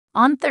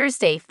On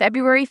Thursday,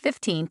 February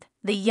 15th,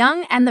 the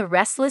young and the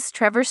restless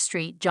Trevor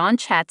Street John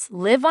chats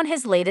live on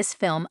his latest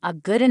film, A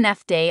Good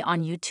Enough Day,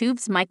 on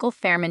YouTube's Michael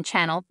Fairman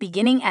channel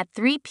beginning at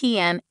 3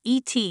 p.m.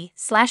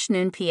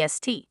 ET/noon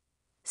PST.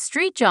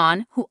 Street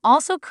John, who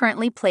also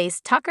currently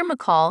plays Tucker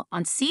McCall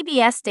on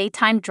CBS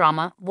daytime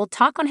drama, will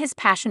talk on his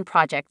passion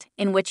project,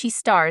 in which he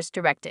stars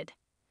directed.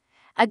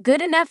 A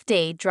Good Enough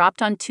Day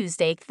dropped on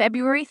Tuesday,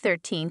 February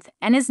 13th,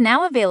 and is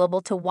now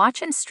available to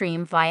watch and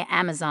stream via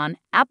Amazon,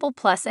 Apple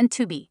Plus, and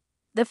Tubi.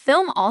 The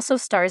film also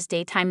stars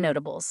daytime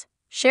notables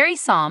Sherry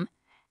Som,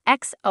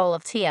 ex-O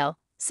of TL,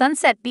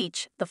 Sunset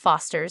Beach, The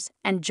Fosters,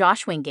 and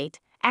Josh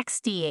Wingate,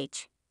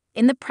 ex-DH.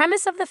 In the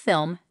premise of the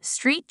film,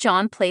 Street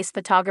John plays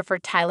photographer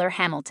Tyler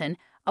Hamilton,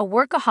 a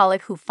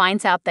workaholic who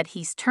finds out that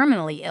he's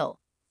terminally ill.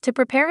 To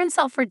prepare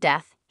himself for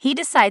death, he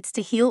decides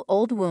to heal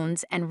old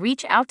wounds and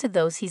reach out to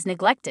those he's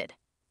neglected.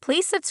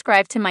 Please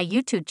subscribe to my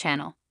YouTube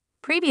channel.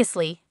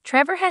 Previously,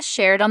 Trevor has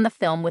shared on the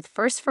film with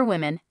First for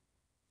Women.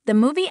 The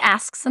movie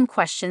asks some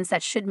questions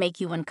that should make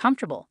you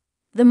uncomfortable.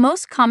 The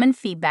most common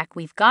feedback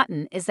we've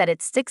gotten is that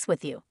it sticks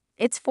with you.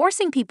 It's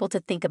forcing people to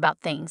think about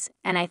things,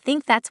 and I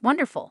think that's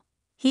wonderful.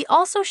 He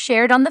also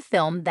shared on the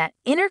film that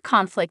inner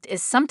conflict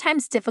is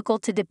sometimes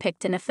difficult to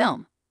depict in a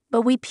film,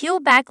 but we peel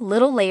back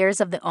little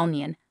layers of the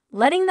onion,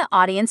 letting the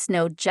audience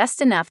know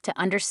just enough to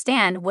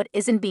understand what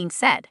isn't being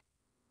said.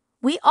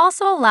 We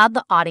also allowed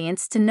the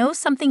audience to know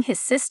something his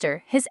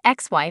sister, his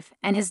ex-wife,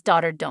 and his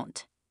daughter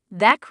don't.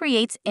 That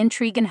creates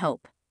intrigue and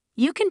hope.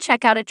 You can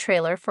check out a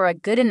trailer for A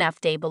Good Enough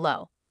Day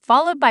below,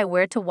 followed by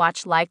where to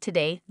watch live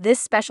today,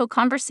 this special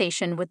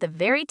conversation with the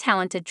very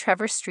talented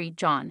Trevor Street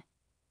John.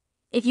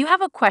 If you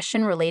have a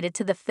question related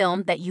to the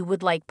film that you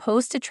would like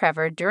posed to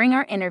Trevor during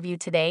our interview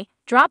today,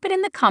 drop it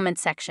in the comment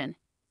section.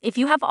 If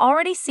you have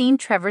already seen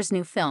Trevor's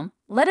new film,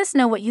 let us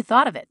know what you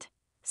thought of it.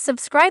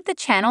 Subscribe the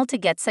channel to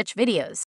get such videos.